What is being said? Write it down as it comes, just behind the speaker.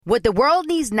What the world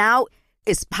needs now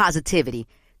is positivity.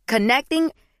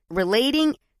 Connecting,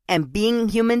 relating, and being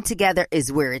human together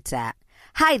is where it's at.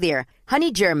 Hi there,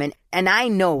 Honey German, and I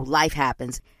know life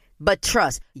happens, but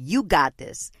trust, you got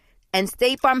this. And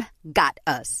State Farm got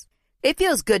us. It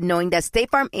feels good knowing that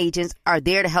State Farm agents are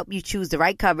there to help you choose the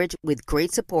right coverage with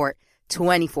great support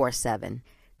 24/7.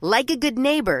 Like a good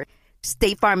neighbor,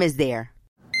 State Farm is there.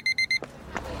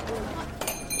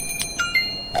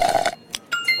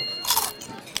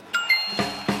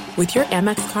 With your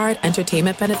Amex card,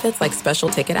 entertainment benefits like special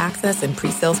ticket access and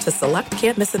pre-sales to select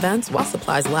can't-miss events while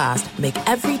supplies last make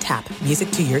every tap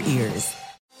music to your ears.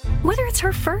 Whether it's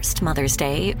her first Mother's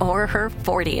Day or her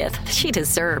 40th, she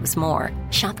deserves more.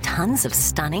 Shop tons of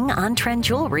stunning on-trend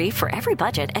jewelry for every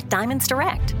budget at Diamonds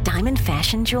Direct. Diamond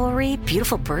fashion jewelry,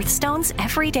 beautiful birthstones,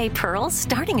 everyday pearls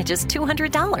starting at just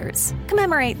 $200.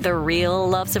 Commemorate the real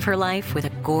loves of her life with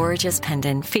a gorgeous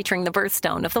pendant featuring the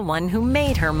birthstone of the one who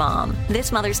made her mom.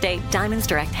 This Mother's Day, Diamonds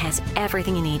Direct has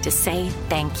everything you need to say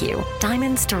thank you.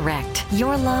 Diamonds Direct.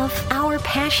 Your love, our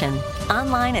passion.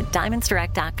 Online at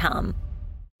diamondsdirect.com.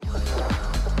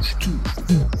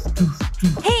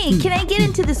 Hey, can I get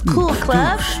into this cool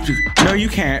club? No, you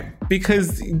can't,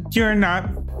 because you're not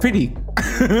pretty.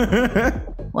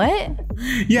 What?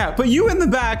 Yeah, but you in the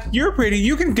back, you're pretty.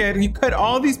 You cut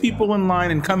all these people in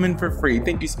line and come in for free.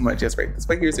 Thank you so much. Yes, right. This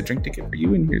way, here's a drink ticket for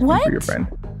you, and here's one for your friend.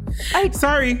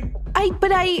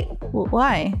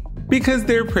 Why? Because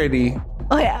they're pretty.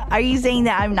 Oh yeah. Are you saying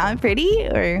that I'm not pretty,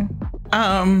 or?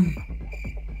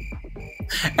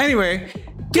 Anyway,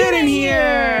 get in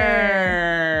here!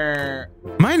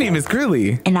 My name is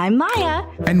Girly. And I'm Maya.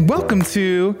 And welcome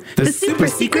to the Super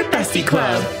Secret Bestie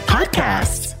Club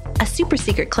podcast. A super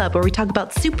secret club where we talk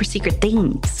about super secret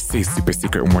things. Say super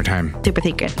secret one more time. Super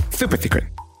secret. Super secret.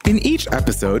 In each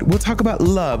episode, we'll talk about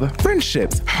love,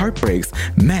 friendships, heartbreaks,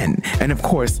 men, and of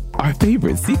course, our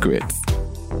favorite secrets.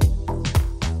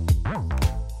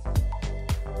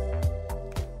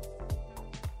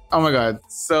 Oh my God.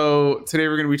 So today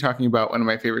we're going to be talking about one of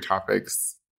my favorite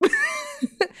topics.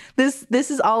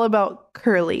 This is all about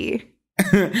curly.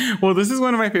 Well, this is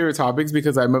one of my favorite topics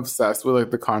because I'm obsessed with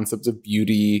like the concept of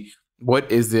beauty. What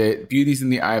is it? Beauty's in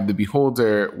the eye of the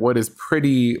beholder. What is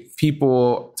pretty?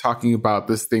 People talking about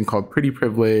this thing called pretty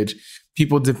privilege.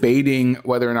 People debating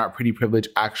whether or not pretty privilege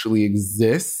actually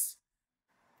exists.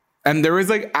 And there is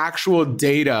like actual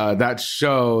data that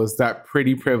shows that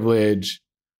pretty privilege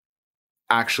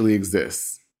actually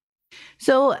exists.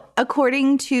 So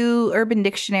according to Urban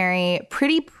Dictionary,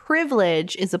 pretty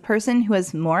privilege is a person who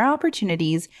has more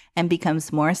opportunities and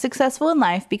becomes more successful in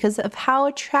life because of how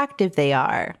attractive they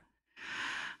are.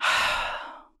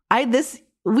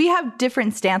 We have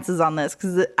different stances on this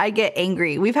because I get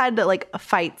angry. We've had like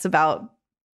fights about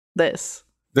this.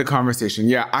 The conversation.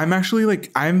 Yeah,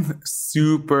 I'm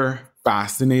super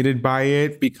fascinated by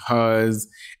it because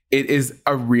it is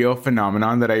a real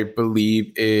phenomenon that I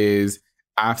believe is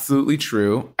absolutely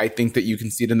true. I think that you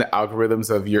can see it in the algorithms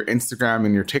of your Instagram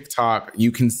and your TikTok.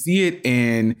 You can see it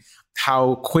in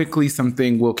how quickly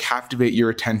something will captivate your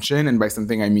attention. And by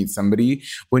something, I mean somebody.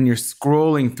 When you're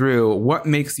scrolling through, what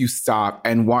makes you stop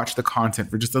and watch the content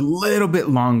for just a little bit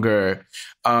longer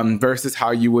versus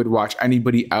how you would watch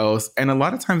anybody else? And a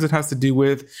lot of times it has to do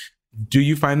with, do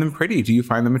you find them pretty? Do you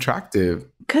find them attractive?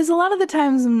 Because a lot of the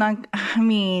times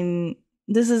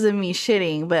this isn't me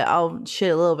shitting, but I'll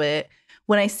shit a little bit.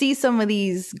 When I see some of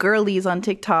these girlies on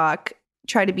TikTok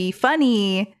try to be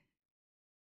funny,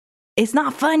 it's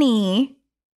not funny.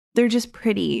 They're just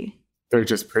pretty. They're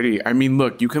just pretty. I mean,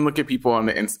 look, you can look at people on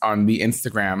the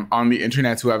Instagram, on the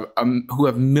internet who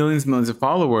have millions of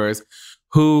followers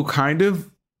who kind of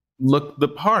look the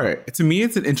part. To me,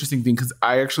 it's an interesting thing because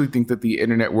I actually think that the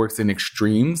internet works in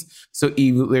extremes. So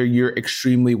either you're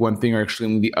extremely one thing or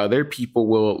extremely the other. People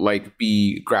will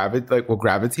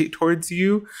gravitate towards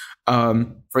you.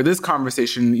 For this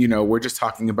conversation, we're just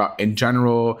talking about in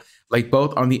general, like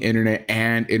both on the internet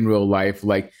and in real life,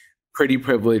 like pretty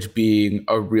privilege being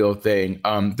a real thing.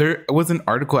 There was an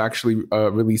article actually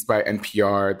released by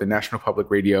NPR, the National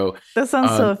Public Radio. That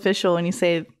sounds so official when you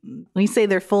say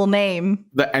their full name.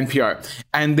 The NPR.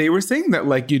 And they were saying that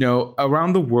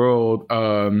around the world,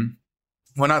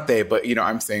 well, not they, but,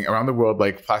 I'm saying around the world,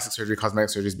 like plastic surgery,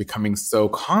 cosmetic surgery is becoming so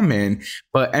common.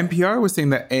 But NPR was saying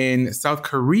that in South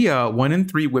Korea, 1 in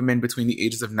 3 women between the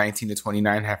ages of 19 to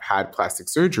 29 have had plastic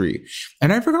surgery.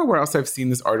 And I forgot where else I've seen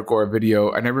this article or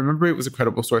video. And I remember it was a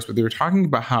credible source, but they were talking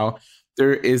about how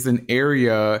there is an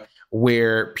area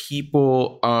where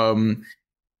people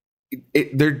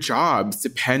their jobs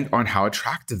depend on how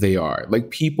attractive they are. Like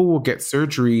people will get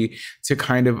surgery to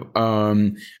kind of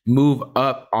move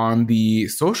up on the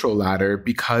social ladder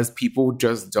because people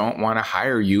just don't want to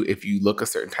hire you if you look a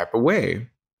certain type of way.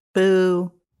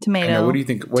 Boo. Tomato. I know. What do you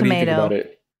think? What do you think about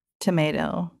it?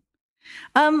 Tomato.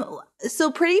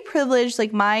 So pretty privileged,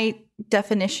 like my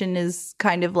definition is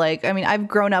kind of like, I mean, I've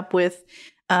grown up with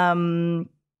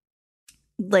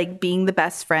like being the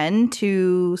best friend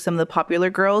to some of the popular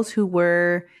girls who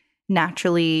were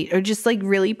naturally or just like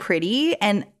really pretty.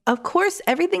 And of course,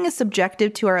 everything is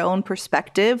subjective to our own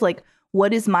perspective. Like,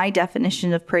 what is my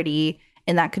definition of pretty?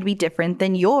 And that could be different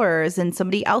than yours and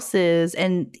somebody else's.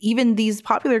 And even these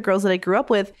popular girls that I grew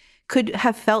up with could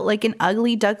have felt like an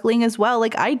ugly duckling as well,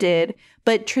 like I did.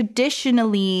 But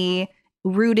traditionally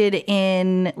rooted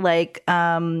in like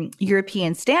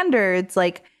European standards,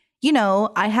 like, you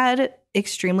know, I had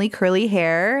extremely curly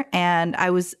hair and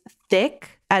I was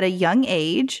thick at a young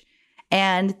age,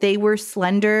 and they were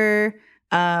slender,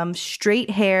 straight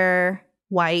hair,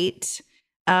 white,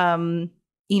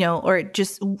 you know, or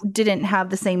just didn't have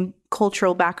the same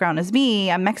cultural background as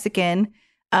me. I'm Mexican.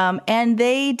 And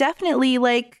they definitely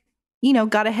like, you know,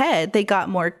 got ahead. They got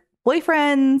more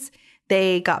boyfriends.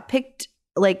 They got picked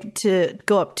like to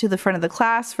go up to the front of the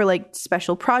class for like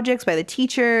special projects by the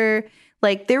teacher.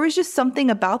 Like there was just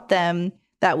something about them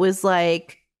that was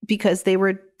like, because they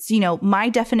were, you know, my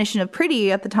definition of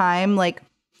pretty at the time, like,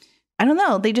 I don't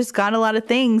know, they just got a lot of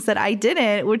things that I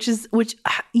didn't, which,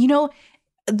 you know,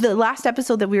 the last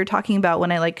episode that we were talking about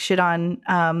when I like shit on,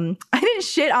 I didn't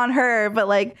shit on her, but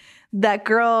like that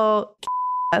girl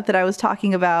that I was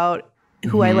talking about,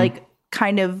 who I like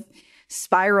kind of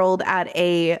spiraled at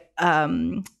a,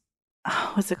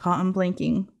 what's it called? I'm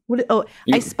blanking.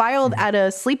 I spiraled at a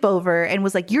sleepover and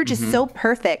was like, you're just so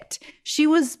perfect. She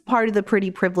was part of the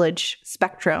pretty privilege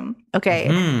spectrum.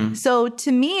 Okay. So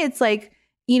to me, it's like,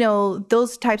 you know,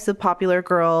 those types of popular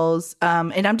girls.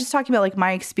 And I'm just talking about like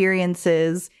my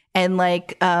experiences and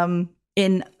like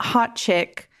in Hot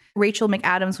Chick, Rachel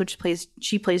McAdams,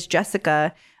 she plays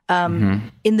Jessica.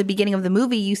 In the beginning of the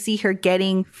movie, you see her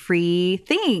getting free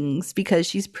things because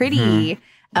she's pretty.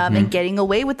 And getting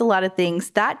away with a lot of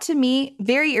things. That to me,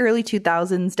 very early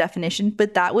 2000s definition,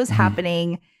 but that was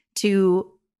happening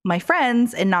to my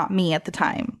friends and not me at the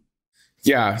time.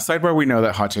 Yeah, sidebar, we know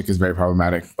that Hot Chick is very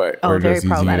problematic, but we're just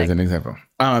using it as an example.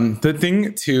 The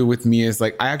thing too with me is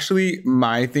like,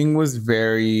 my thing was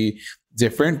very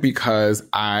different because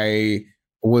I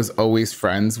was always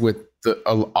friends with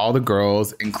all the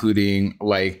girls, including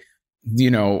like,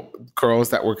 you know, girls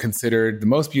that were considered the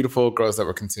most beautiful, girls that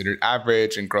were considered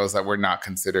average, and girls that were not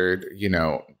considered, you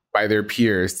know, by their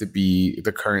peers to be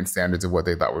the current standards of what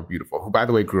they thought were beautiful, who, by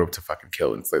the way, grew up to fucking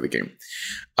kill and slay the game.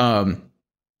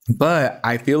 But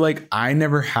I feel like I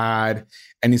never had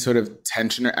any sort of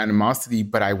tension or animosity,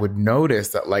 but I would notice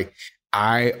that like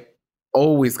I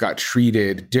always got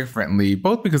treated differently,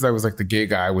 both because I was like the gay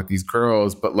guy with these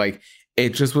girls, but like it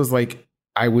just was like,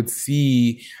 I would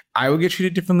get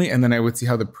treated differently. And then I would see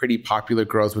how the pretty popular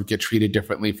girls would get treated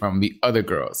differently from the other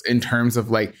girls in terms of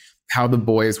like how the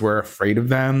boys were afraid of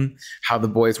them, how the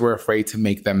boys were afraid to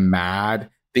make them mad,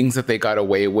 things that they got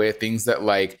away with, things that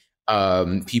like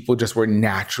people just were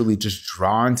naturally just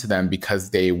drawn to them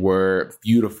because they were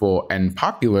beautiful and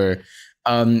popular.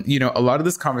 You know, a lot of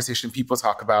this conversation people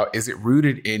talk about, is it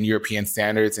rooted in European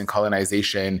standards and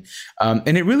colonization?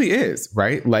 And it really is,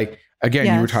 right? Like, again,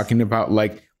 yes. You were talking about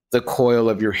like the coil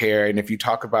of your hair. And if you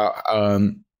talk about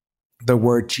the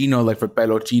word chino, like for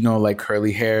pelo chino, like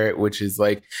curly hair, which is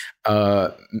like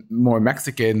more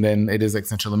Mexican than it is like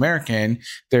Central American,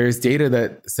 there's data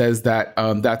that says that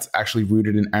that's actually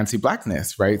rooted in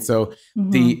anti-Blackness, right? So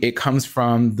it comes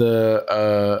from the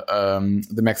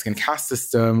Mexican caste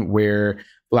system where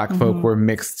Black folk were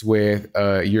mixed with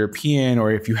European,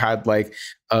 or if you had like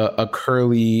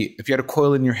if you had a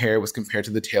coil in your hair, it was compared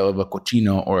to the tail of a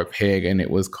cochino or a pig, and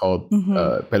it was called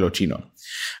pelo chino.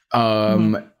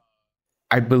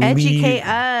 I believe, educate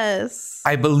us.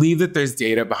 I believe that there's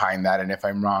data behind that. And if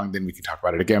I'm wrong, then we can talk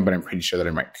about it again, but I'm pretty sure that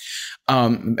I'm right.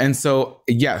 And so,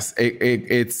 yes,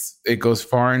 it goes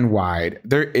far and wide.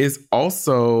 There is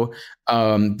also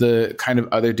the kind of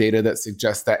other data that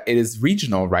suggests that it is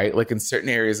regional, right? Like in certain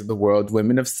areas of the world,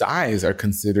 women of size are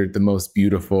considered the most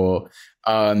beautiful,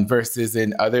 versus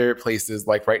in other places,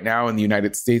 like right now in the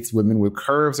United States, women with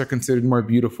curves are considered more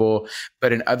beautiful.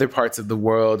 But in other parts of the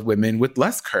world, women with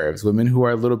less curves, women who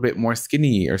are a little bit more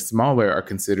skinny or smaller are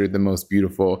considered the most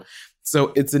beautiful.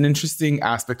 So it's an interesting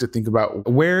aspect to think about.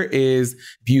 Where is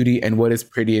beauty and what is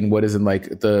pretty and what is in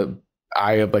like the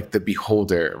eye of like the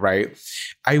beholder, right?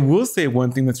 I will say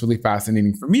one thing that's really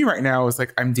fascinating for me right now is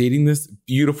like I'm dating this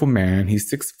beautiful man.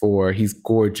 He's 6'4", he's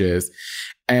gorgeous.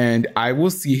 And I will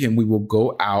see him, we will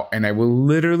go out and I will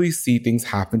literally see things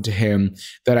happen to him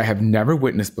that I have never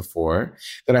witnessed before,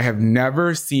 that I have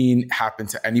never seen happen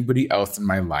to anybody else in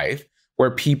my life,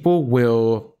 where people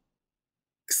will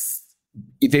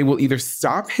either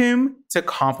stop him to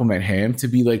compliment him, to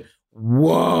be like,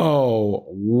 whoa,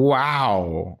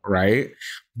 wow, right?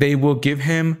 They will give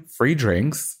him free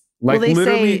drinks. Like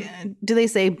literally. Do they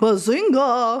say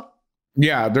bazinga?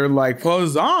 Yeah, they're like,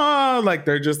 huzzah! Like,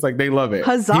 they're just like, they love it.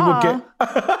 Huzzah.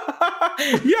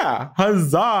 Yeah,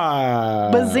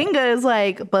 huzzah. Bazinga is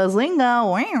like,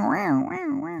 bazinga.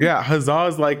 Yeah, huzzah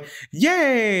is like,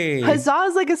 yay. Huzzah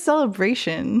is like a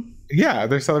celebration. Yeah,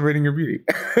 they're celebrating your beauty.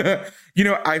 You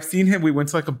know, I've seen him. We went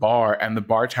to like a bar and the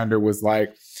bartender was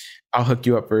like, I'll hook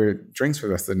you up for drinks for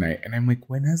the rest of the night. And I'm like,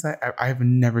 when has that? I have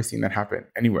never seen that happen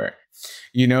anywhere.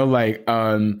 You know, like,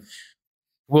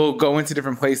 we'll go into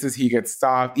different places. He gets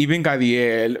stopped. Even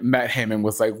Gadiel met him and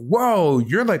was like, whoa,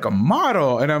 you're like a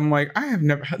model. And I'm like, I have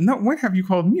never, no, when have you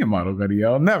called me a model,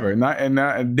 Gadiel? Never, not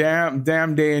a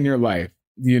damn day in your life,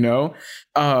 you know?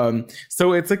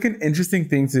 So it's like an interesting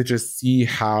thing to just see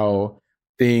how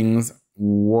things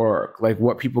work, like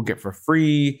what people get for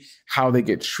free, how they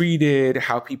get treated,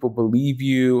 how people believe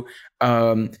you.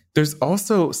 There's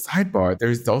also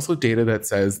there's also data that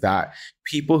says that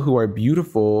people who are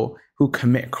beautiful, who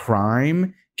commit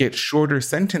crime, get shorter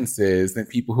sentences than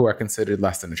people who are considered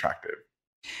less than attractive.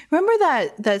 Remember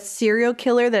that serial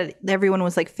killer that everyone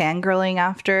was like fangirling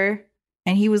after,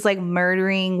 and he was like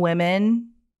murdering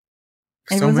women?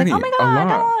 And So everyone's many, like, oh my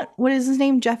God, what is his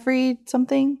name? Jeffrey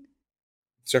something?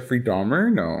 Jeffrey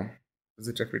Dahmer? No. Is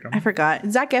it Jeffrey Dahmer? I forgot.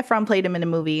 Zac Efron played him in a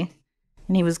movie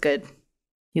and he was good.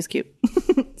 He was cute.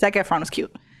 Zac Efron was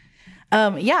cute.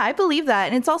 Yeah, I believe that.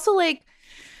 And it's also like,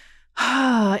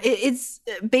 it's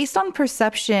based on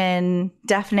perception,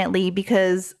 definitely,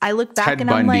 because I look back Ted and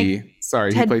Bundy. I'm like,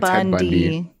 Sorry, he played Ted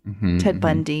Bundy. Ted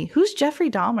Bundy. Who's Jeffrey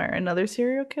Dahmer? Another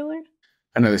serial killer?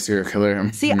 Another serial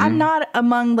killer. See, I'm not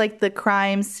among like the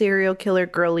crime serial killer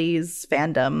girlies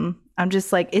fandom. I'm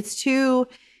just like, it's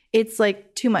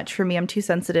like too much for me. I'm too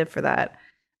sensitive for that.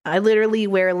 I literally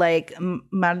wear like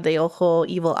mal de ojo,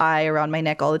 evil eye around my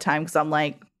neck all the time because I'm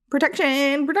like,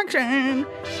 protection.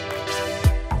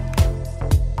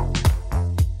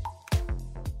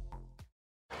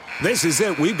 This is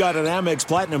it. We've got an Amex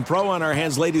Platinum Pro on our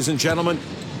hands, ladies and gentlemen.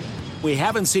 We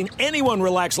haven't seen anyone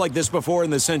relax like this before in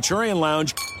the Centurion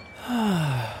Lounge.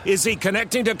 Is he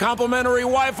connecting to complimentary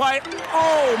Wi-Fi?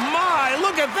 Oh, my.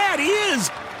 Look at that. He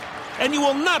is. And you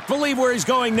will not believe where he's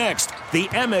going next. The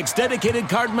Amex dedicated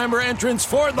card member entrance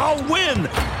for the win.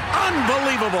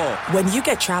 Unbelievable. When you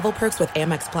get travel perks with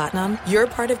Amex Platinum, you're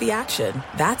part of the action.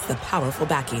 That's the powerful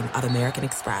backing of American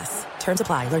Express. Terms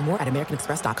apply. Learn more at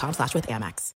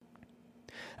americanexpress.com/withAmex.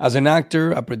 As an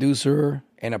actor, a producer,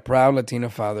 and a proud Latino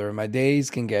father, my days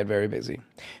can get very busy,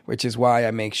 which is why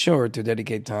I make sure to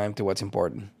dedicate time to what's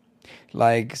important.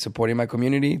 Like supporting my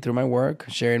community through my work,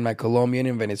 sharing my Colombian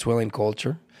and Venezuelan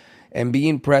culture, and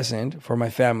being present for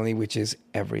my family, which is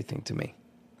everything to me.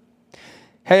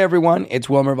 Hey everyone, it's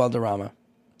Wilmer Valderrama.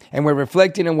 And we're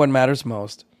reflecting on what matters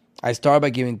most. I start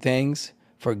by giving thanks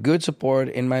for good support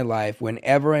in my life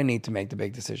whenever I need to make the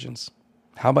big decisions.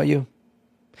 How about you?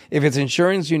 If it's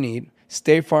insurance you need,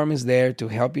 State Farm is there to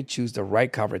help you choose the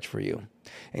right coverage for you.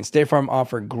 And State Farm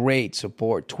offers great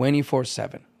support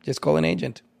 24/7. Just call an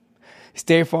agent.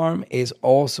 State Farm is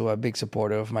also a big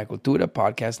supporter of my Cultura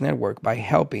podcast network by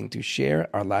helping to share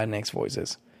our Latinx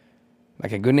voices.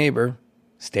 Like a good neighbor,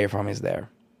 State Farm is there.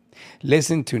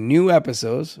 Listen to new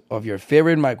episodes of your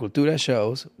favorite My Cultura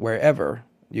shows wherever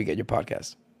you get your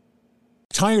podcasts.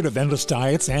 Tired of endless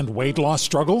diets and weight loss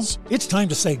struggles? It's time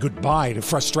to say goodbye to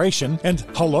frustration and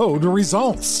hello to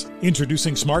results.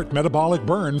 Introducing Smart Metabolic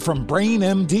Burn from Brain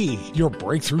MD, your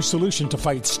breakthrough solution to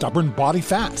fight stubborn body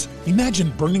fat.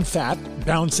 Imagine burning fat,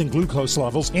 balancing glucose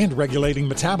levels, and regulating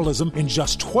metabolism in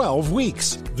just 12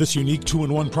 weeks. This unique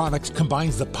 2-in-1 product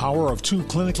combines the power of 2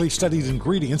 clinically studied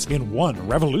ingredients in one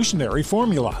revolutionary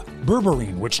formula.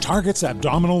 Berberine, which targets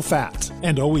abdominal fat,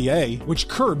 and OEA, which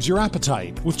curbs your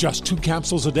appetite. With just 2 capsules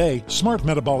capsules a day, Smart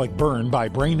Metabolic Burn by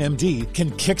Brain MD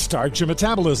can kickstart your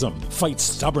metabolism, fight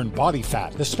stubborn body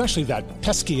fat, especially that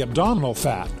pesky abdominal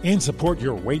fat, and support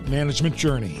your weight management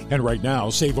journey. And right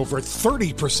now, save over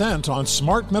 30% on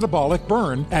Smart Metabolic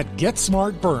Burn at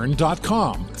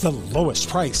GetSmartBurn.com. The lowest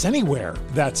price anywhere.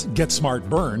 That's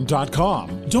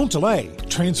GetSmartBurn.com. Don't delay.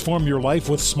 Transform your life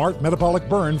with Smart Metabolic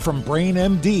Burn from Brain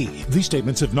MD. These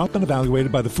statements have not been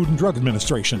evaluated by the Food and Drug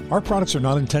Administration. Our products are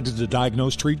not intended to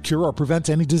diagnose, treat, cure, or prevent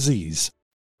any disease.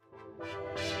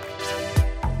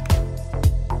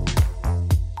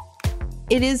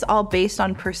 It is all based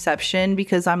on perception,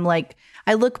 because I'm like,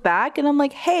 I look back and I'm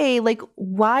like, hey, like,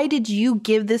 why did you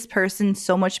give this person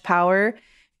so much power?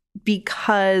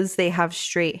 Because they have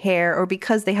straight hair or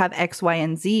because they have X, Y,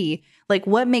 and Z? Like,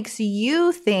 what makes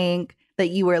you think that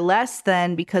you were less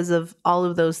than because of all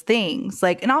of those things?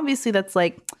 Like, and obviously that's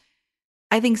like,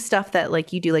 I think stuff that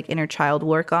like you do like inner child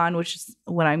work on, which is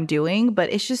what I'm doing,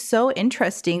 but it's just so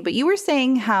interesting. But you were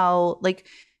saying how like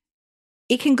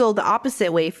it can go the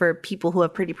opposite way for people who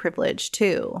have pretty privilege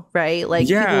too, right? Like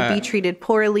people will be treated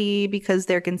poorly because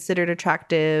they're considered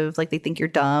attractive, like they think you're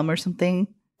dumb or something.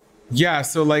 Yeah,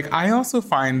 so like I also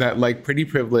find that like pretty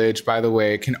privilege, by the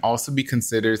way, can also be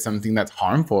considered something that's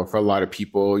harmful for a lot of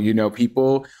people. You know,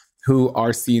 people who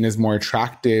are seen as more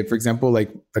attractive, for example,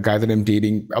 like the guy that I'm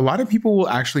dating, a lot of people will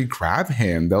actually grab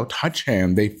him. They'll touch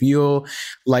him. They feel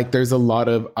like there's a lot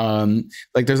of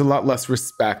there's a lot less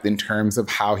respect in terms of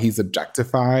how he's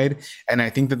objectified. And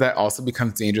I think that that also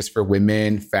becomes dangerous for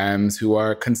women, femmes who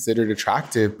are considered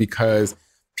attractive, because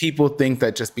people think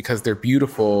that just because they're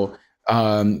beautiful,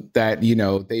 that, you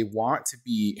know, they want to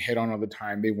be hit on all the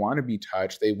time. They want to be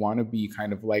touched. They want to be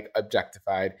kind of like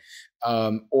objectified,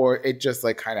 or it just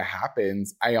like kind of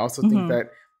happens. I also think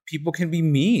that people can be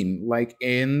mean, like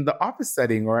in the office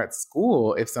setting or at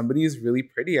school. If somebody is really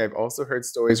pretty, I've also heard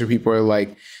stories where people are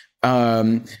like,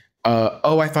 oh,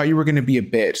 I thought you were going to be a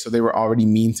bitch. So they were already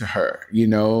mean to her, you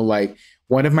know, like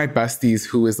one of my besties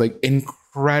who is like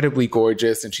incredibly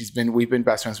gorgeous, and we've been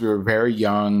best friends. We were very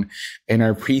young in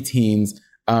our preteens.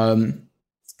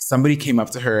 Somebody came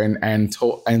up to her and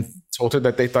told her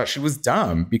that they thought she was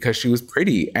dumb because she was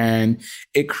pretty. And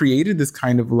it created this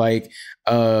kind of like,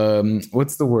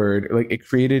 what's the word? Like it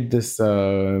created this,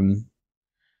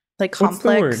 like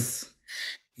complex.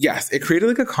 Yes, it created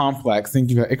like a complex. Thank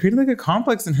you. It created like a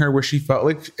complex in her where she felt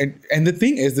like, and the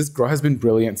thing is, this girl has been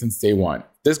brilliant since day one.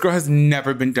 This girl has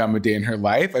never been dumb a day in her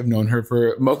life. I've known her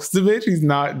for most of it. She's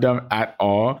not dumb at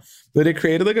all. But it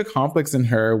created like a complex in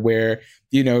her where,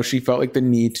 you know, she felt like the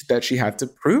need that she had to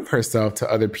prove herself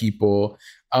to other people.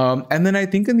 And then I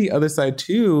think on the other side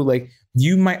too, like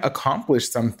you might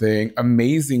accomplish something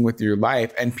amazing with your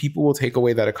life and people will take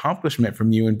away that accomplishment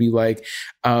from you and be like,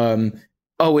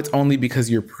 oh, it's only because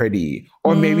you're pretty.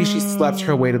 Or maybe she slept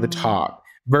her way to the top.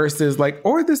 Versus like,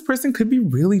 or this person could be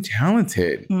really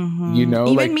talented, you know?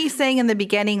 Even like, me saying in the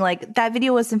beginning, like, that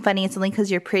video wasn't funny, it's only because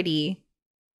you're pretty.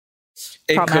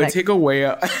 It could take away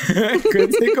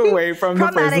from the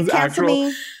person's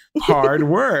actual hard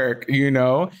work, you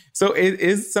know? So it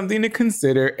is something to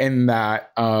consider in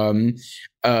that,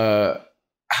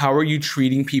 how are you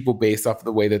treating people based off of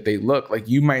the way that they look? Like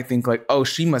you might think like, oh,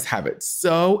 she must have it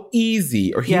so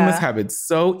easy, or he must have it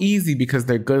so easy because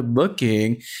they're good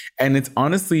looking. And it's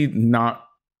honestly not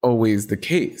always the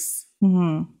case.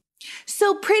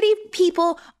 So pretty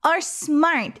people are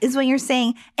smart is what you're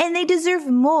saying, and they deserve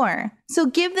more. So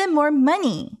give them more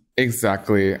money.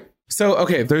 Exactly. So,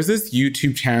 okay, there's this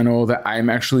YouTube channel that I'm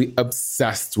actually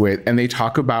obsessed with, and they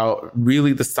talk about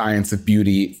really the science of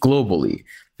beauty globally.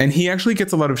 And he actually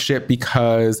gets a lot of shit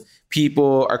because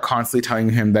people are constantly telling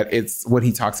him that it's what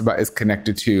he talks about is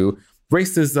connected to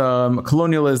racism,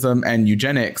 colonialism, and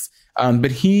eugenics. But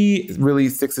he really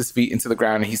sticks his feet into the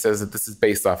ground and he says that this is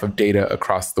based off of data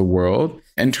across the world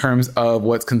in terms of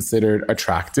what's considered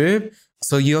attractive.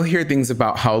 So you'll hear things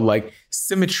about how like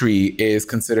symmetry is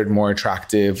considered more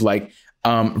attractive. Like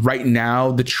right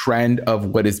now, the trend of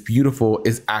what is beautiful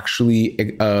is actually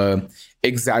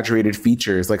exaggerated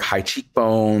features like high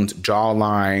cheekbones, jaw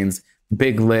lines,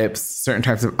 big lips, certain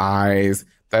types of eyes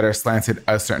that are slanted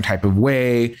a certain type of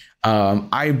way,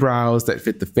 eyebrows that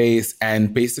fit the face,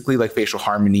 and basically like facial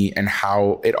harmony and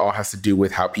how it all has to do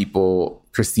with how people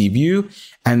perceive you.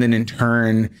 And then in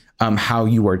turn, how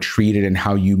you are treated and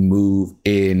how you move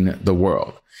in the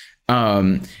world.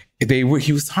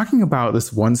 He was talking about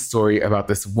this one story about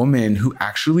this woman who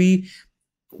actually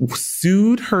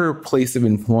sued her place of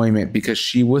employment because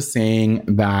she was saying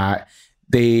that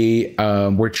they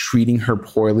were treating her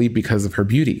poorly because of her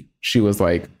beauty. She was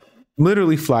like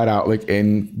literally flat out, like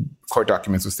in court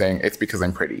documents was saying, it's because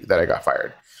I'm pretty that I got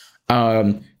fired.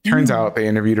 Turns out they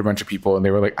interviewed a bunch of people and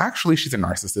they were like, actually, she's a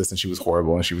narcissist and she was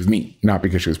horrible and she was mean, not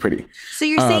because she was pretty. So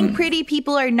you're saying pretty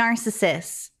people are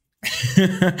narcissists?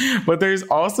 But there's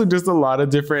also just a lot of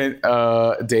different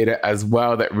data as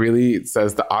well that really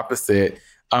says the opposite.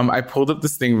 I pulled up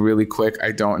this thing really quick.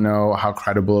 I don't know how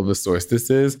credible of a source this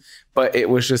is, but it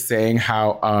was just saying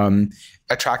how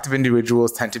attractive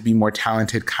individuals tend to be more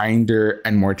talented, kinder,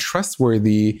 and more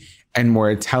trustworthy and more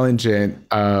intelligent.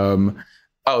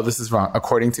 This is wrong.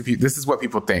 According to people, this is what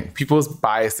people think. People's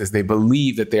biases, they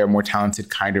believe that they are more talented,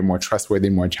 kinder, more trustworthy,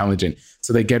 more intelligent.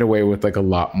 So they get away with like a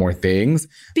lot more things.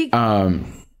 I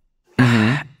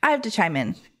have to chime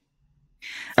in.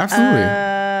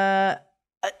 Absolutely.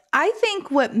 I think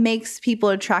what makes people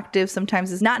attractive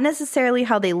sometimes is not necessarily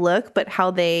how they look, but how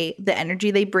the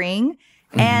energy they bring.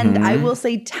 And I will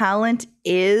say talent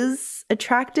is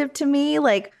attractive to me.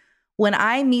 Like when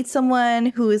I meet someone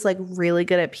who is like really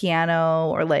good at piano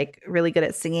or like really good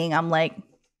at singing, I'm like,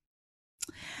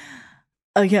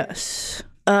 oh yes.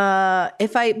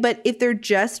 If they're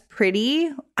just pretty,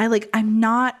 I'm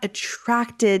not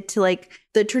attracted to like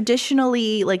the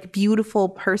traditionally like beautiful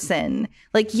person.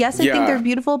 Like, yes, I think they're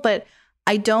beautiful, but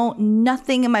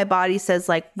nothing in my body says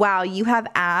like, wow, you have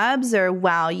abs or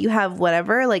wow, you have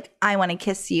whatever. Like, I want to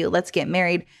kiss you. Let's get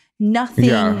married.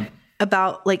 Nothing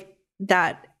about like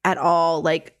that at all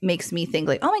like makes me think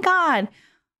like, oh my God.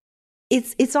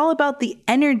 It's all about the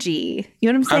energy. You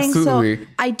know what I'm saying? Absolutely.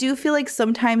 So I do feel like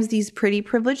sometimes these pretty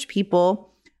privileged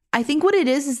people, I think what it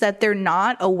is that they're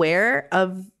not aware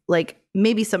of like,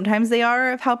 maybe sometimes they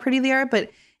are of how pretty they are. But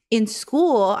in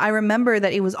school, I remember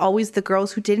that it was always the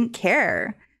girls who didn't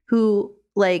care, who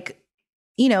like,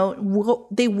 you know,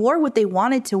 they wore what they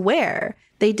wanted to wear.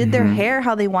 They did their hair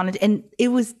how they wanted. And it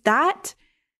was that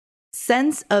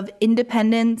sense of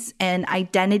independence and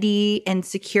identity and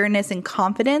secureness and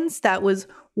confidence that was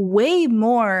way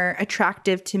more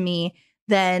attractive to me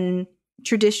than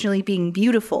traditionally being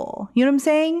beautiful. You know what I'm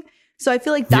saying? So I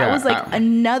feel like that was like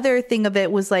another thing of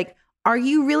it was like, are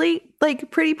you really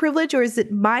like pretty privileged, or is it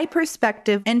my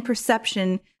perspective and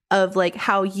perception of like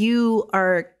how you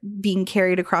are being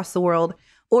carried across the world?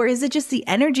 Or is it just the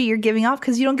energy you're giving off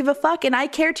because you don't give a fuck and I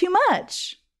care too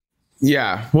much?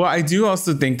 Yeah. Well, I do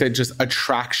also think that just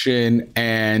attraction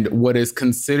and what is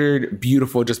considered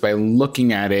beautiful just by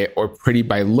looking at it or pretty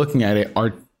by looking at it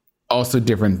are also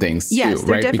different things yes, too,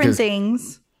 they're right? Different because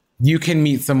things. You can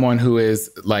meet someone who is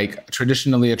like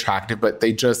traditionally attractive, but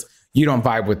you don't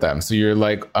vibe with them. So you're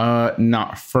like,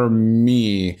 not for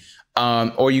me.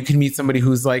 Or you can meet somebody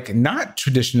who's like not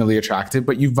traditionally attractive,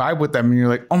 but you vibe with them and you're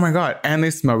like, oh my God, and they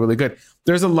smell really good.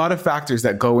 There's a lot of factors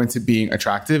that go into being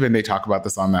attractive. And they talk about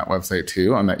this on that website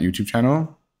too, on that YouTube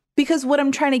channel. Because what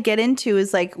I'm trying to get into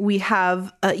is like we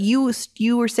have, you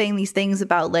were saying these things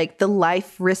about like the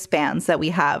life wristbands that we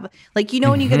have. Like, you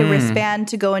know, when you get a wristband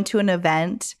to go into an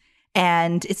event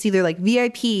and it's either like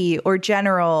VIP or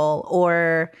general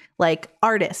or like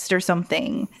artist or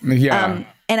something. Yeah.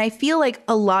 And I feel like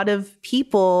a lot of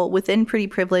people within pretty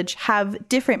privilege have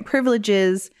different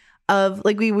privileges of,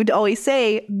 like we would always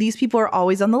say, these people are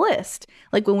always on the list.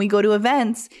 Like when we go to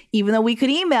events, even though we could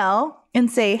email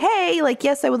and say, hey, like,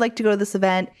 yes, I would like to go to this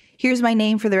event. Here's my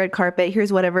name for the red carpet.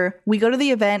 Here's whatever. We go to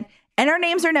the event and our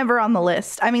names are never on the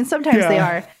list. I mean, sometimes they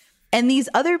are. And these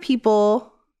other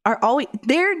people are always,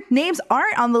 their names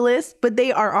aren't on the list, but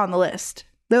they are on the list.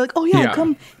 They're like, oh yeah,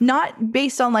 come, not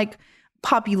based on like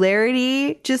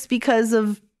popularity, just because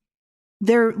of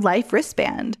their life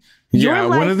wristband. Your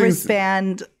life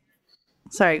wristband.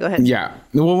 Sorry, go ahead. Yeah.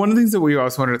 Well, one of the things that we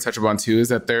also wanted to touch upon too is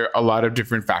that there are a lot of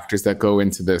different factors that go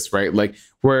into this, right? Like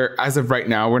as of right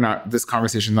now, this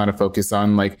conversation is not a focus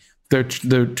on like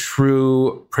the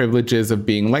true privileges of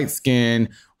being light skinned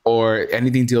or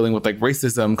anything dealing with like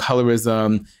racism,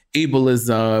 colorism,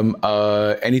 ableism,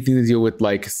 anything to deal with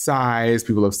like size,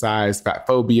 people of size, fat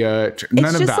phobia,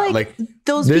 none of that. Like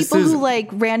those people who like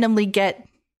randomly get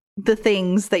the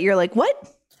things that you're like,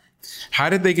 what? How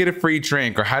did they get a free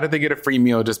drink or how did they get a free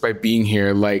meal just by being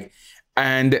here? Like,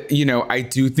 and you know, I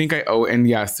do think and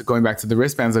yes, going back to the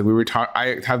wristbands, like we were talking,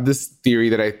 I have this theory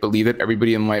that I believe that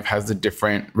everybody in life has a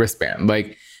different wristband.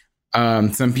 Like,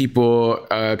 some people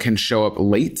can show up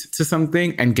late to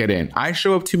something and get in. I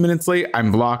show up 2 minutes late.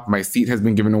 I'm blocked. My seat has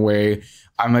been given away.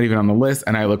 I'm not even on the list.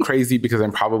 And I look crazy because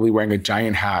I'm probably wearing a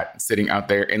giant hat sitting out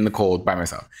there in the cold by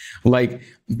myself. Like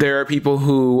there are people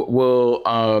who will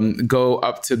go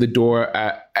up to the door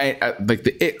at like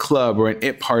the IT club or an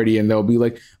IT party and they'll be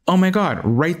like, oh my God,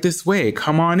 right this way.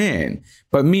 Come on in.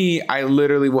 But me, I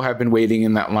literally will have been waiting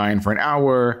in that line for an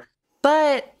hour.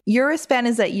 But your wristband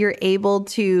is that you're able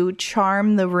to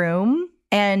charm the room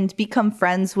and become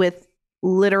friends with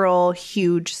literal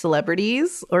huge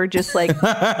celebrities or just like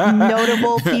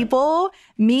notable people.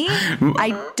 Me,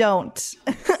 I don't.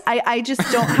 I just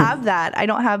don't have that. I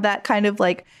don't have that kind of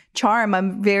like charm.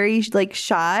 I'm very like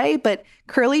shy, but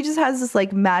Curly just has this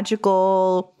like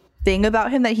magical thing about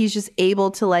him that he's just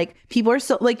able to like, people are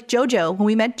so like JoJo. When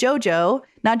we met JoJo,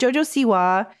 not JoJo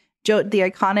Siwa, the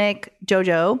iconic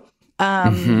JoJo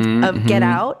of Get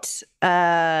Out,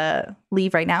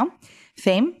 Leave Right Now,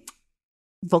 fame,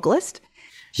 vocalist.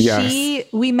 Yes.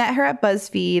 We met her at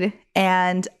BuzzFeed,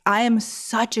 and I am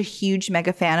such a huge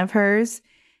mega fan of hers.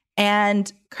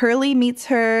 And Curly meets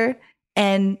her,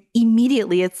 and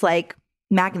immediately it's like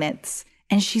magnets.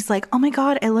 And she's like, "Oh my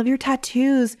God, I love your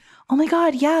tattoos. Oh my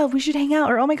God, yeah, we should hang out."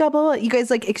 Or, "Oh my God, blah, blah." You guys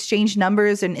like exchange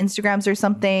numbers and Instagrams or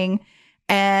something.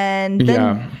 And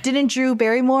then didn't Drew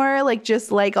Barrymore like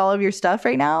just like all of your stuff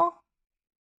right now?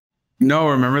 No,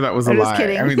 remember that was a lie. Just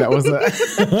kidding. I mean, that was a...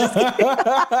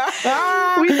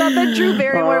 We thought that Drew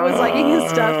Barrymore was liking his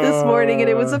stuff this morning, and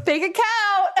it was a fake account.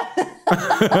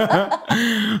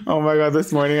 Oh my God,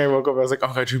 this morning I woke up, I was like,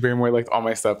 oh God, Drew Barrymore liked all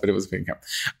my stuff, but it was a fake account.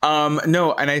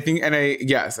 No, and I think, and I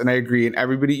agree. And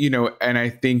everybody, you know, and I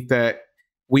think that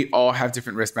we all have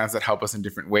different wristbands that help us in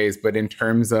different ways. But in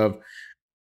terms of,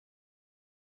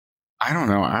 I don't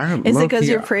know. Is it because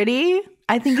you're pretty?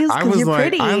 I think it's because you're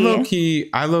pretty. I low key,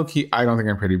 I don't think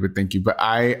I'm pretty, but thank you. But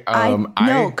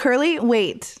no, Curly,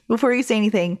 wait, before you say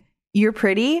anything, you're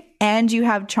pretty and you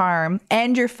have charm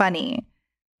and you're funny.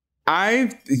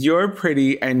 You're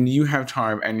pretty and you have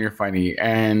charm and you're funny.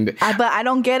 But I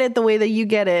don't get it the way that you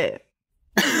get it.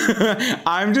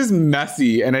 I'm just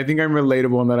messy, and I think I'm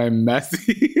relatable in that I'm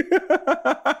messy.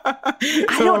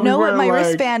 I don't know what my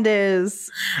wristband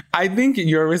is. I think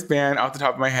your wristband off the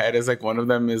top of my head is like, one of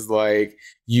them is like,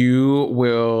 you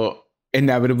will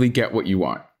inevitably get what you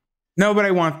want. No, but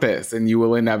I want this, and you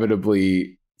will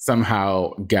inevitably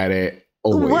somehow get it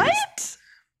always. What?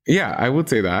 Yeah, I would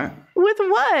say that. With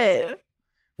what?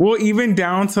 Well, even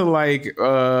down to like,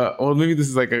 well, maybe this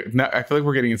is like I feel like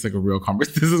we're getting into like a real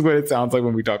conversation. This is what it sounds like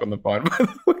when we talk on the phone, by the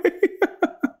way.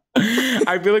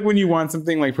 I feel like when you want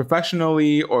something like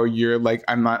professionally, or you're like,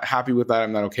 I'm not happy with that,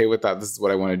 I'm not okay with that, this is what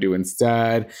I want to do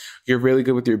instead, you're really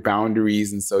good with your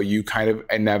boundaries. And so you kind of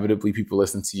inevitably, people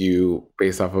listen to you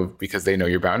based off of, because they know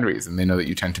your boundaries and they know that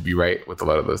you tend to be right with a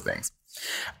lot of those things.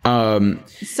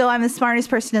 So I'm the smartest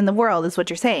person in the world is what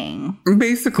you're saying.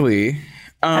 Basically.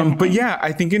 Okay. But yeah,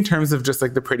 I think in terms of just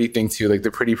like the pretty thing too, like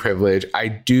the pretty privilege,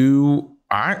 I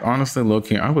honestly,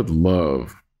 low-key, I would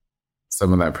love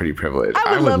some of that pretty privilege.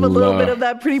 I would love a little bit of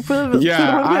that pretty privilege.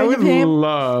 Yeah, I would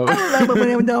love. I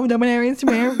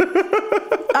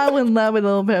would love a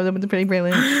little bit of the pretty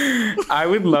privilege. I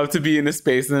would love to be in a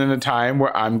space and in a time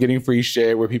where I'm getting free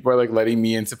shit, where people are like letting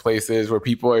me into places, where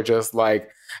people are just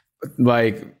like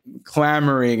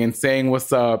clamoring and saying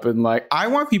what's up, and like, I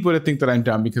want people to think that I'm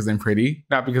dumb because I'm pretty,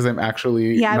 not because I'm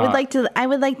actually not. I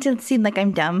would like to seem like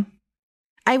I'm dumb.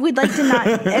 I would like to not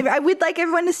I would like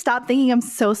everyone to stop thinking I'm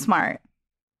so smart.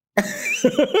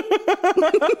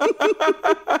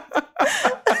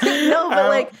 No, but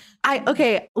like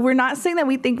we're not saying that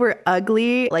we think we're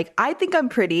ugly. Like, I think I'm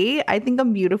pretty. I think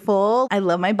I'm beautiful. I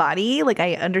love my body. Like,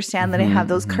 I understand that I have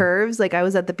those curves. Like, I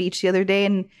was at the beach the other day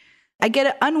and I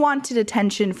get unwanted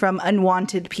attention from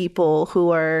unwanted people who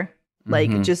are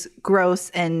like just gross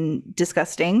and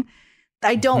disgusting.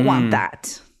 I don't want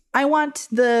that. I want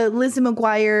the Lizzie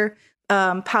McGuire,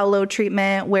 Paolo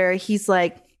treatment where he's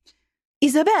like,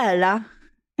 Isabella.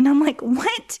 And I'm like,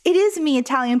 what? It is me,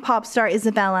 Italian pop star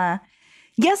Isabella.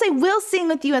 Yes, I will sing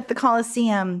with you at the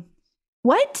Coliseum.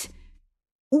 What?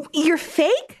 You're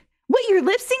fake? What, you're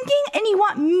lip syncing and you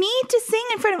want me to sing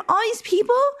in front of all these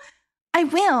people? I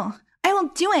will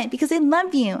do it because I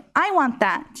love you. I want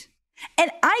that.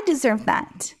 And I deserve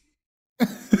that.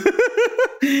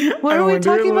 What are we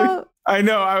talking about? I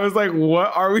know. I was like,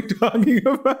 what are we talking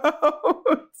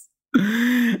about?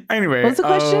 Anyway. What's the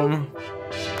question?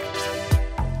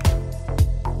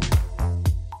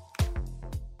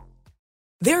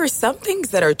 There are some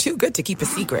things that are too good to keep a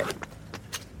secret.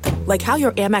 Like how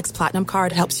your Amex Platinum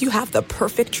card helps you have the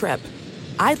perfect trip.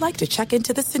 I'd like to check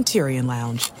into the Centurion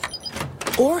Lounge.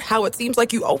 Or how it seems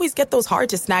like you always get those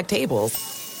hard-to-snag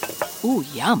tables. Ooh,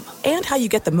 yum. And how you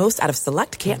get the most out of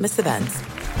select can't-miss events.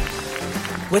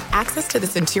 With access to the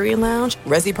Centurion Lounge,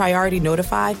 Resi Priority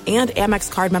Notify, and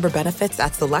Amex card member benefits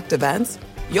at select events,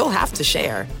 you'll have to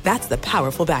share. That's the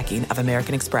powerful backing of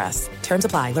American Express. Terms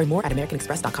apply. Learn more at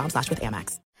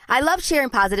americanexpress.com/withAmex. I love sharing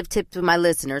positive tips with my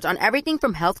listeners on everything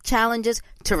from health challenges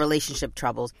to relationship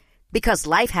troubles. Because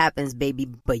life happens, baby,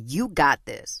 but you got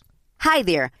this. Hi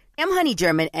there. I'm Honey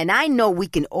German, and I know we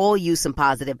can all use some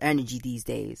positive energy these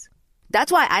days.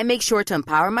 That's why I make sure to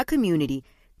empower my community,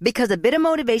 because a bit of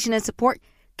motivation and support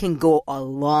can go a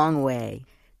long way.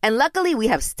 And luckily, we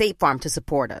have State Farm to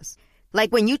support us.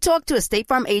 Like when you talk to a State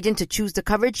Farm agent to choose the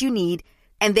coverage you need,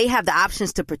 and they have the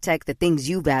options to protect the things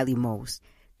you value most.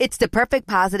 It's the perfect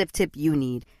positive tip you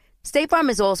need. State Farm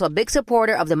is also a big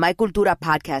supporter of the My Cultura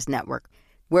podcast network,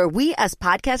 where we as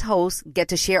podcast hosts get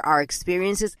to share our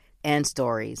experiences and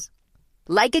stories.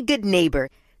 Like a good neighbor,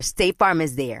 State Farm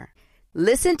is there.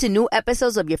 Listen to new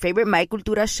episodes of your favorite My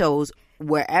Cultura shows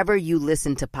wherever you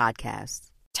listen to podcasts.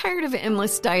 Tired of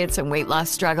endless diets and weight loss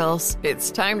struggles?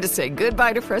 It's time to say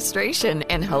goodbye to frustration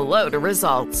and hello to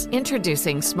results.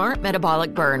 Introducing Smart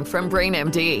Metabolic Burn from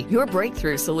BrainMD, your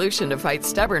breakthrough solution to fight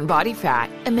stubborn body fat.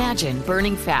 Imagine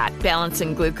burning fat,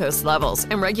 balancing glucose levels,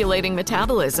 and regulating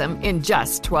metabolism in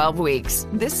just 12 weeks.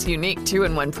 This unique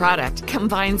 2-in-1 product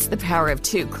combines the power of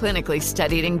 2 clinically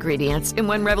studied ingredients in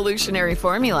one revolutionary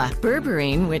formula.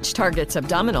 Berberine, which targets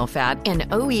abdominal fat, and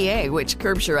OEA, which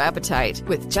curbs your appetite.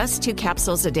 With just 2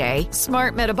 capsules a day,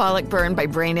 Smart Metabolic Burn by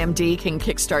BrainMD can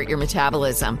kickstart your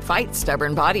metabolism, fight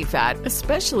stubborn body fat,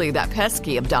 especially that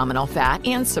pesky abdominal fat,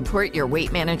 and support your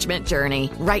weight management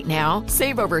journey. Right now,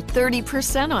 save over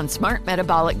 30% on Smart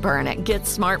Metabolic Burn at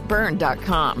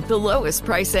GetSmartBurn.com. The lowest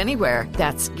price anywhere.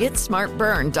 That's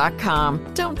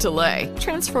GetSmartBurn.com. Don't delay.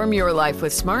 Transform your life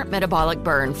with Smart Metabolic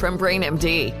Burn from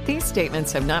BrainMD. These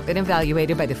statements have not been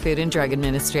evaluated by the Food and Drug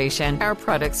Administration. Our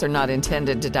products are not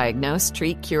intended to diagnose,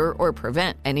 treat, cure, or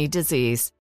prevent any disease.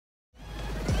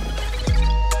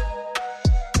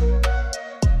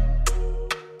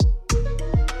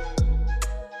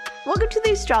 Welcome to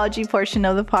the astrology portion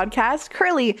of the podcast.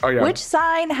 Curly, which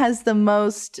sign has the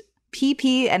most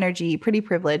PP energy, pretty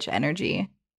privilege energy?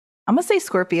 I'm going to say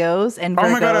Scorpios and Virgos.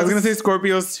 Oh my God, I was going to say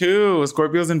Scorpios too.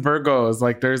 Scorpios and Virgos.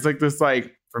 Like there's like this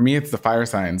like, for me, it's the fire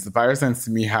signs. The fire signs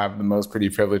to me have the most pretty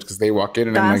privilege because they walk in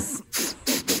and I'm like,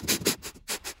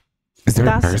 is there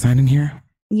a fire sign in here?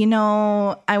 You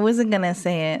know, I wasn't going to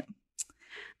say it.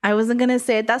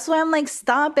 That's why I'm like,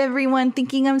 stop everyone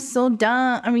thinking I'm so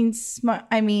dumb. I mean, smart.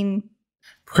 I mean,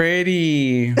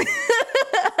 pretty.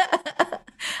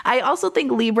 I also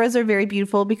think Libras are very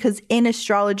beautiful because in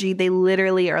astrology, they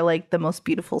literally are like the most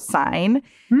beautiful sign.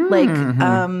 Like,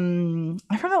 I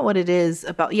forgot what it is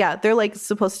about. Yeah, they're like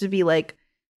supposed to be like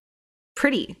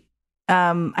pretty.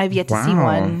 I've yet to see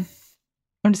one.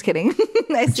 I'm just kidding.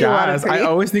 I see Jazz. A lot of pretty. I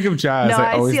always think of Jazz. No,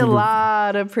 I see a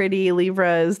lot of pretty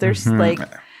Libras. There's like,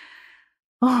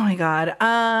 oh my God.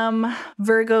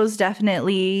 Virgos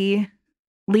definitely.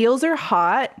 Leos are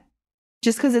hot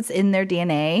just because it's in their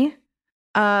DNA.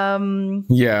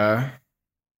 Yeah.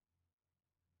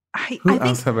 Who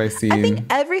else have I seen? I think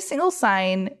every single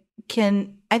sign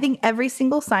can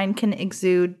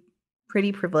exude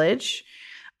pretty privilege.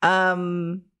 But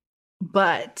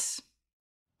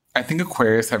I think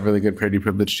Aquarius have really good pretty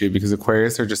privilege too, because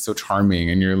Aquarius are just so charming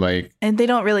and you're like... And they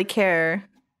don't really care.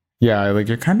 Yeah, like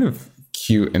you're kind of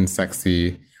cute and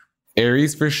sexy.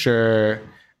 Aries for sure.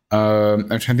 I'm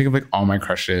trying to think of like all my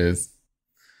crushes.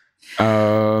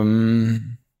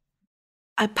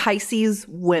 Pisces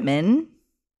women.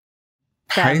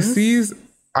 Pisces,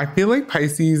 I feel like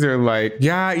Pisces are like...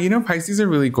 Yeah, you know, Pisces are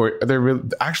really gorgeous. They're really...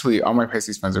 Actually, all my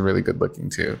Pisces friends are really good looking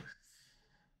too.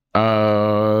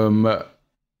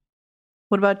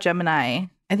 What about Gemini?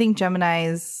 I think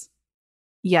Gemini's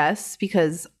yes,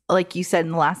 because like you said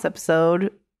in the last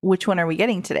episode, which one are we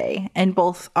getting today? And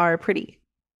both are pretty.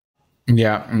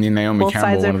 Yeah, I mean Naomi both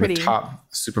Campbell, one of pretty. the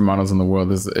top supermodels in the world,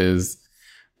 is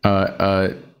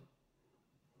a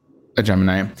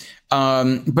Gemini.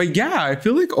 But yeah, I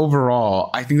feel like overall,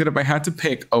 I think that if I had to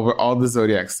pick over all the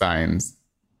zodiac signs,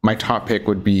 my top pick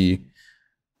would be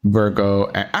Virgo.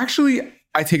 And actually,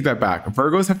 I take that back.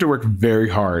 Virgos have to work very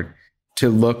hard to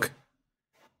look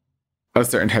a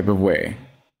certain type of way.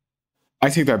 I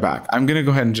take that back. I'm going to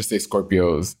go ahead and just say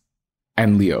Scorpios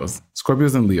and Leos.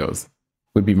 Scorpios and Leos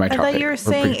would be my top pick. I thought you were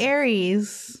saying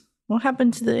Aries. What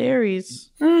happened to the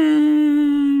Aries?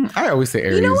 I always say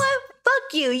Aries. You know what?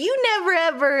 Fuck you. You never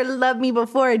ever loved me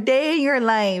before a day in your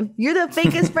life. You're the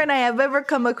fakest friend I have ever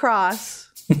come across.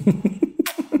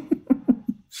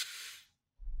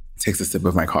 Takes a sip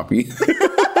of my coffee.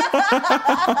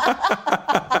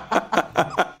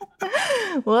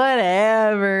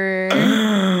 Whatever.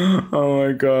 Oh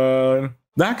my God.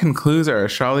 That concludes our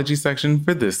astrology section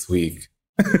for this week.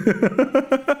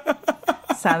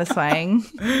 Satisfying.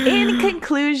 In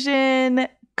conclusion,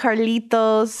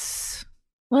 Carlitos,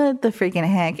 what the freaking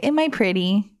heck? Am I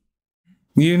pretty?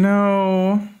 You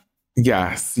know,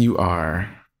 yes, you are.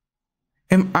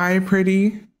 Am I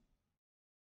pretty?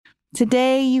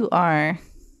 Today you are.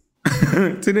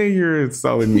 Today you're a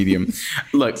solid medium.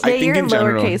 Look, Today I think you're in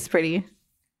general, lowercase pretty.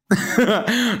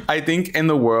 I think in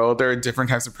the world, there are different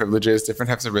types of privileges, different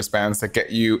types of wristbands that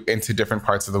get you into different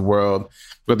parts of the world,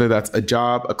 whether that's a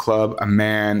job, a club, a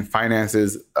man,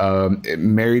 finances,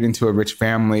 married into a rich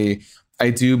family. I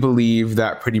do believe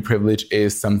that pretty privilege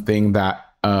is something that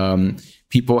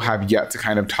people have yet to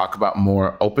kind of talk about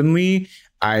more openly.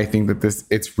 I think that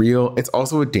it's real. It's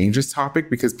also a dangerous topic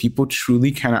because people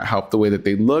truly cannot help the way that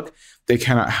they look. They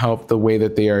cannot help the way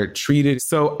that they are treated.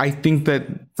 So I think that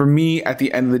for me, at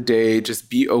the end of the day, just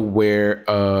be aware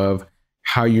of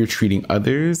how you're treating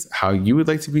others, how you would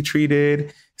like to be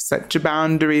treated. Set your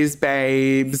boundaries,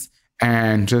 babes,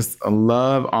 and just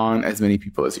love on as many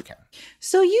people as you can.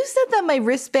 So you said that my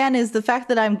wristband is the fact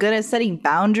that I'm good at setting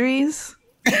boundaries?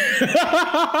 You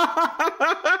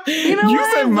know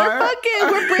what?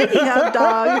 We're breaking up,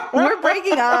 dog. We're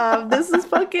breaking up. This is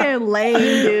fucking lame,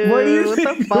 dude. What do you think?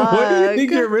 What the fuck? What do you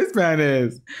think your wristband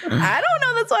is? I don't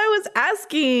know. That's why I was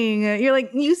asking. You're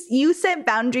like, you set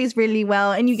boundaries really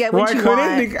well, and you get what you want.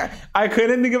 I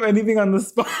couldn't think of anything on the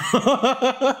spot.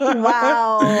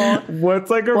 Wow.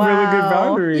 What's like a really good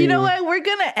boundary? You know what? We're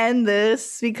gonna end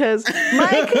this because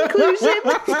my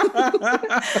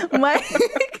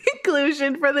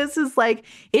conclusion for this is like,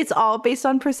 it's all based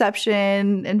on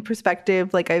perception and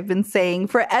perspective. Like I've been saying,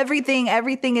 for everything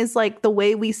is like the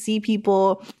way we see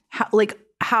people,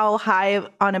 how high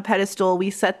on a pedestal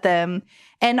we set them.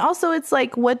 And also it's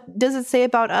like, what does it say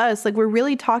about us? Like we're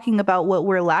really talking about what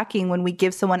we're lacking when we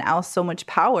give someone else so much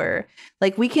power.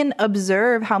 Like we can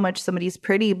observe how much somebody's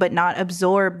pretty, but not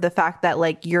absorb the fact that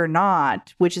like you're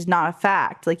not, which is not a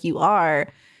fact. Like you are.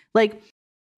 Like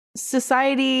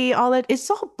society, all that, it's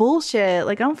all bullshit.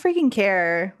 Like I don't freaking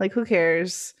care. Like who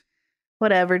cares?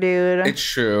 Whatever, dude. It's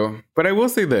true. But I will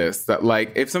say this, that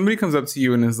like if somebody comes up to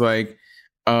you and is like,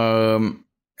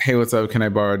 hey, what's up? Can I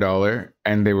borrow $1?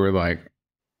 And they were like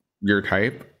your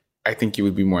type, I think you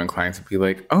would be more inclined to be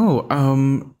like, oh,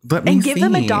 let me see. And give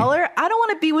them $1? I don't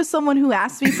want to be with someone who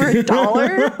asked me for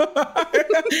 $1.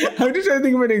 I'm just trying to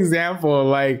think of an example.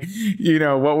 Like, you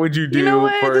know, what would you do? You know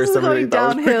what? For this is somebody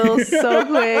going downhill so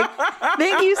quick.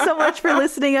 Thank you so much for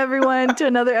listening, everyone, to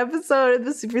another episode of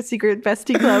the Super Secret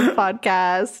Bestie Club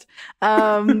podcast.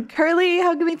 Curly,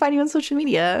 how can we find you on social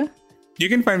media? You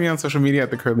can find me on social media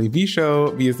at The Curly V Show,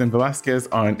 V as in Velasquez,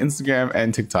 on Instagram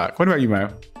and TikTok. What about you,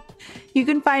 Maya? You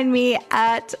can find me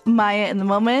at Maya in the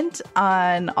Moment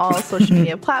on all social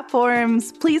media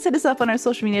platforms. Please hit us up on our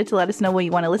social media to let us know what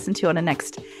you want to listen to on the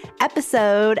next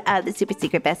episode of the Super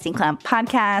Secret Bestie Club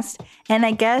podcast. And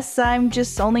I guess I'm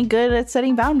just only good at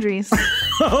setting boundaries.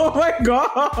 Oh my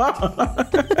God.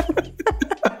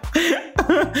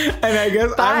 And I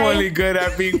guess Bye. I'm only good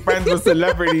at being friends with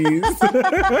celebrities.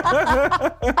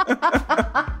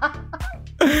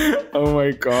 Oh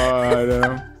my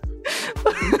God.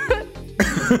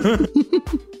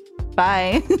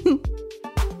 Bye.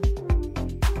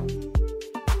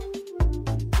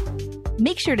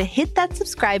 Make sure to hit that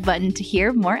subscribe button to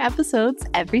hear more episodes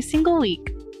every single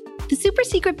week. The Super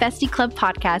Secret Bestie Club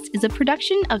podcast is a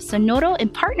production of Sonoro in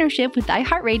partnership with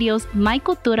iHeartRadio's My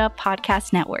Cultura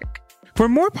podcast network. For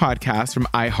more podcasts from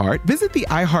iHeart, visit the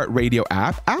iHeartRadio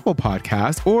app, Apple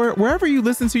Podcasts, or wherever you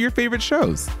listen to your favorite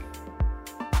shows.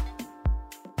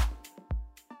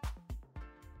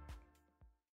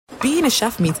 Being a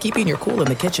chef means keeping your cool in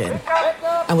the kitchen.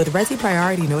 And with Resi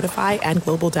Priority Notify and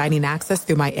Global Dining Access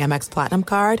through my Amex Platinum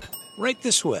card, Right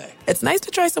this way. it's nice to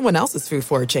try someone else's food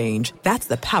for a change. That's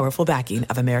the powerful backing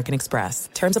of American Express.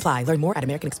 Terms apply. Learn more at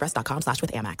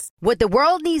americanexpress.com/withAmex. What the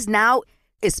world needs now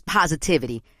is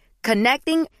positivity.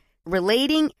 Connecting,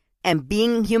 relating, and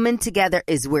being human together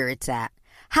is where it's at.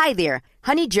 Hi there,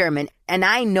 Honey German, and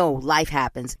I know life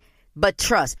happens, but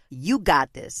trust, you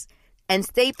got this. And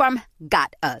State Farm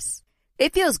got us.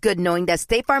 It feels good knowing that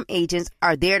State Farm agents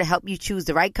are there to help you choose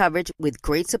the right coverage with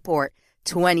great support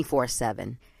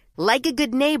 24/7. Like a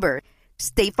good neighbor,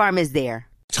 State Farm is there.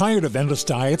 Tired of endless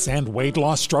diets and weight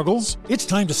loss struggles? It's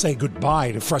time to say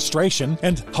goodbye to frustration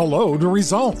and hello to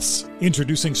results.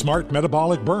 Introducing Smart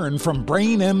Metabolic Burn from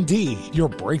Brain MD, your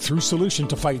breakthrough solution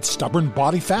to fight stubborn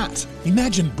body fat.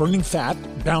 Imagine burning fat,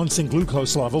 balancing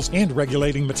glucose levels, and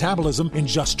regulating metabolism in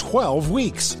just 12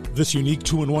 weeks. This unique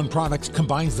 2-in-1 product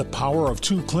combines the power of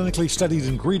 2 clinically studied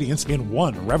ingredients in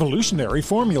one revolutionary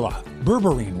formula.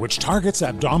 Berberine, which targets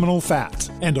abdominal fat,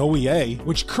 and OEA,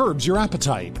 which curbs your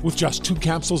appetite. With just 2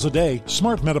 capsules capsules a day,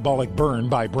 Smart Metabolic Burn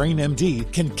by Brain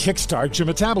MD can kickstart your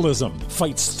metabolism,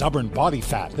 fight stubborn body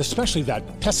fat, especially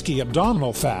that pesky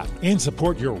abdominal fat, and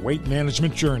support your weight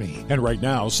management journey. And right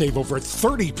now, save over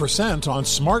 30% on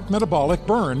Smart Metabolic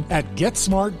Burn at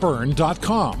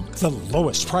GetSmartBurn.com. The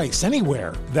lowest price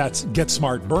anywhere. That's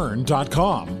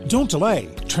GetSmartBurn.com. Don't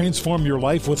delay. Transform your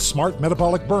life with Smart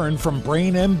Metabolic Burn from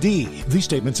Brain MD. These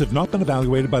statements have not been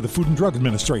evaluated by the Food and Drug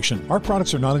Administration. Our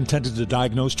products are not intended to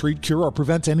diagnose, treat, cure, or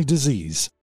prevent any disease.